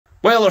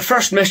Well, our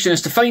first mission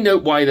is to find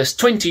out why this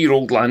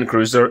 20-year-old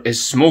LandCruiser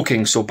is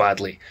smoking so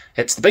badly.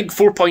 It's the big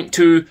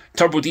 4.2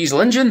 turbo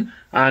diesel engine,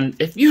 and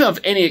if you have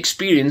any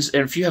experience,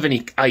 and if you have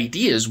any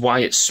ideas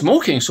why it's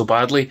smoking so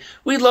badly,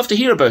 we'd love to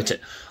hear about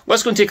it.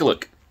 Let's go and take a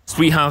look.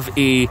 We have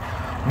a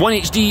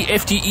 1HD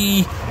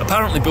FTE,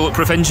 apparently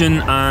bulletproof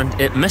engine,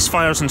 and it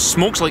misfires and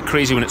smokes like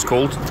crazy when it's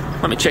cold.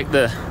 Let me check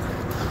the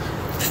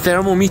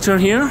thermometer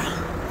here.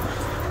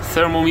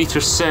 Thermometer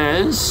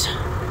says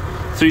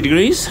 3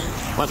 degrees.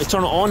 Let me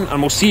turn it on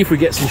and we'll see if we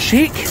get some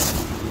shake. Look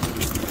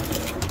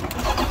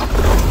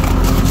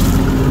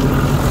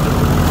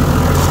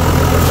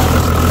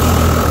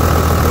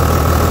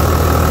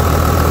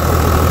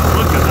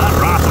at that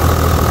rattle.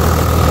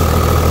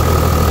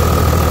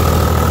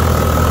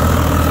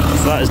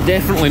 So that is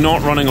definitely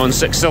not running on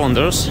 6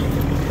 cylinders.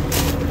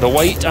 The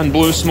white and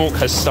blue smoke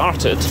has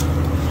started.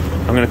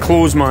 I'm going to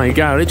close my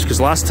garage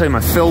because last time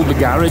I filled the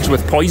garage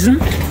with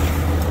poison.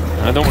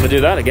 I don't want to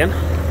do that again.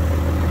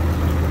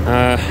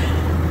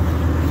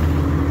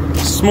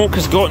 Smoke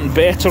has gotten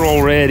better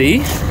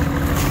already.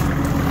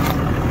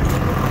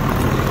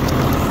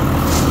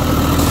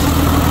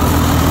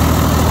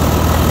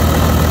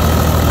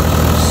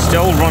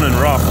 Still running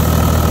rough.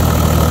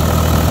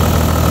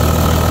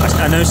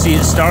 I now see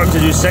it's starting to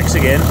do 6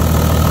 again.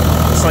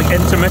 It's like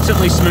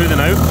intermittently smoothing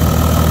out.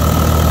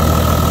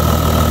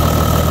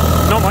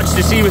 Not much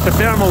to see with the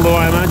thermal though,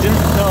 I imagine.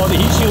 No, the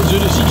heat shield's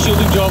doing its heat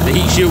shielding job. The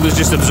heat shield is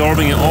just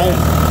absorbing it all.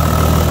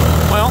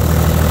 Well,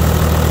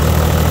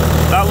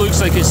 that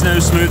looks like it's now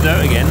smoothed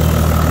out again.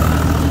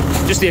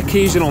 Just the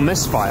occasional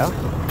misfire.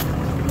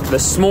 The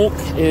smoke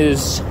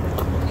is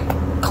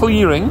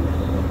clearing.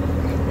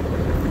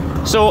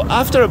 So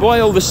after a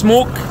while the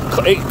smoke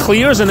it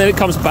clears and then it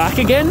comes back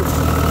again.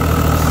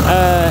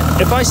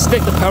 If I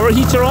stick the power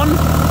heater on,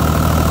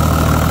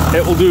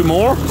 it will do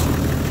more.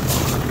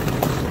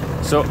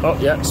 So, oh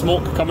yeah,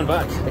 smoke coming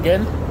back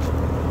again.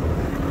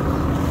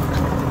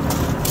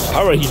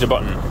 Power heater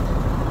button.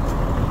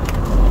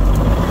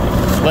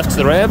 Lift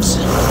the revs.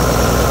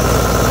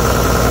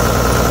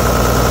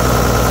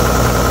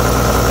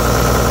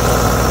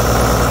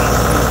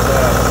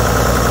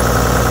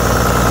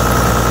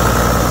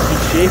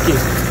 It's shaky.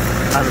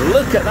 And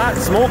look at that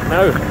smoke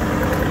now.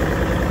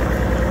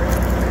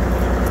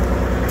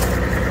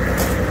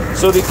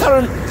 So the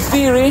current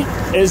theory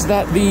is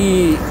that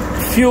the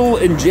fuel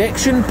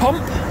injection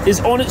pump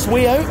is on its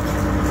way out.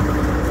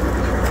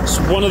 It's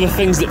one of the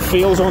things that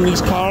fails on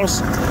these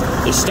cars.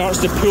 It starts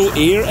to pull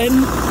air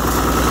in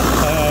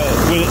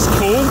when it's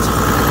cold.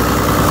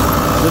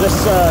 So this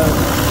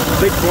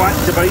big black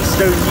device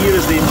down here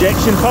is the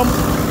injection pump.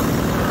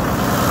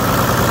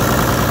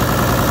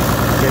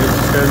 Okay,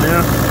 it's down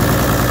there.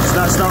 So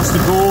that starts to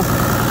go.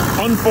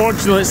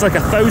 Unfortunately, it's like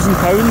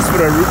 £1,000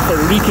 for a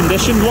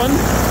reconditioned one.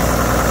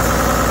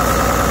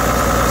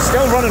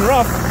 Still running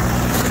rough.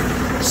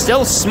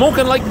 Still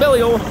smoking like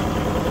Billy-O.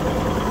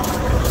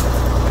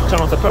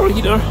 Turn off the power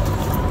heater.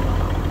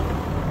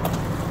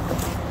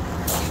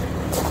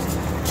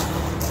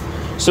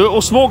 So it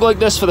will smoke like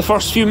this for the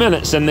first few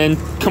minutes and then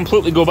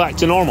completely go back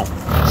to normal.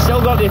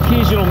 Still got the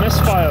occasional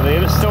misfire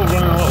there, it's still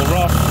running a little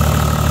rough.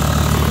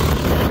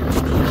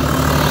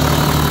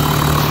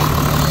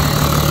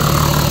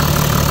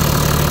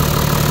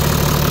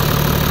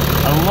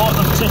 A lot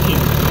of ticking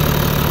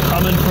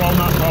coming from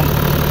that pump.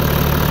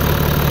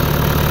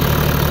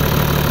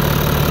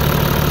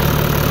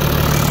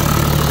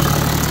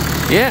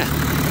 Yeah,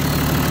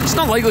 it's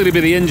not likely to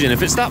be the engine.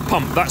 If it's that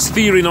pump, that's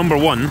theory number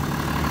 1.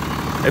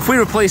 If we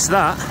replace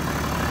that,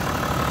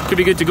 could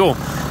be good to go.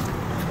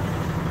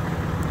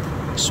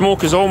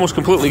 Smoke is almost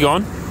completely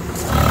gone.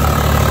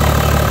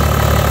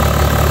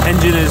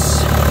 Engine is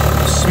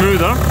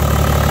smoother.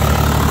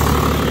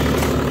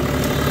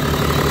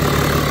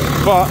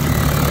 But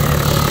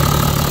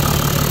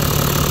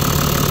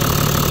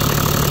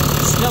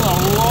still a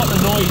lot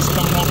of noise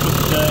coming off with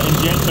the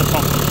injector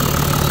pump.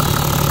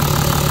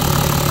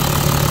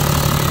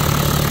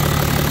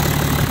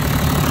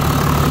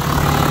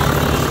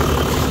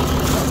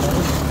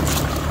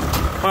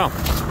 Well,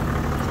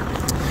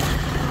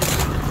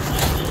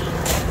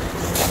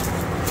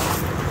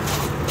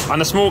 and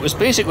the smoke is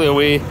basically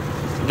away.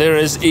 There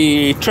is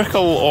a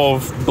trickle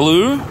of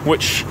blue,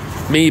 which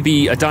may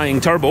be a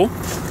dying turbo.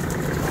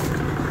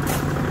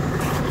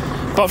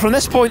 But from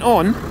this point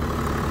on,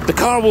 the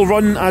car will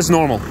run as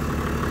normal.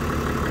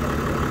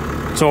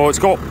 So it's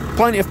got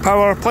plenty of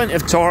power, plenty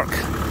of torque.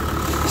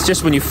 It's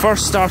just when you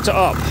first start it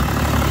up,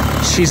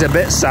 she's a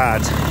bit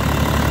sad.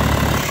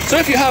 So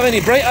if you have any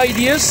bright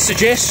ideas,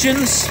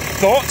 suggestions,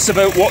 thoughts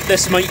about what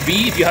this might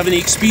be, if you have any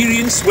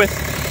experience with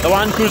the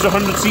LandCruiser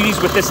 100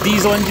 series with this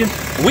diesel engine,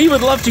 we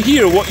would love to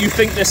hear what you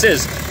think this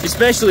is.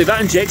 Especially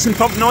that injection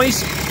pump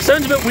noise.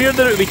 Sounds a bit weird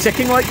that it would be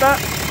ticking like that.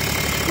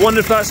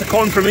 Wonder if that's a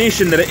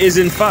confirmation that it is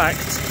in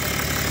fact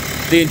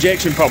the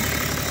injection pump.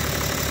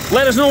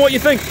 Let us know what you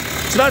think.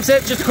 So that's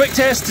it, just a quick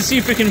test to see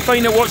if we can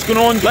find out what's going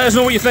on. Let us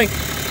know what you think.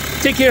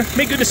 Take care,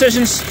 make good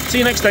decisions. See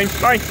you next time.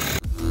 Bye.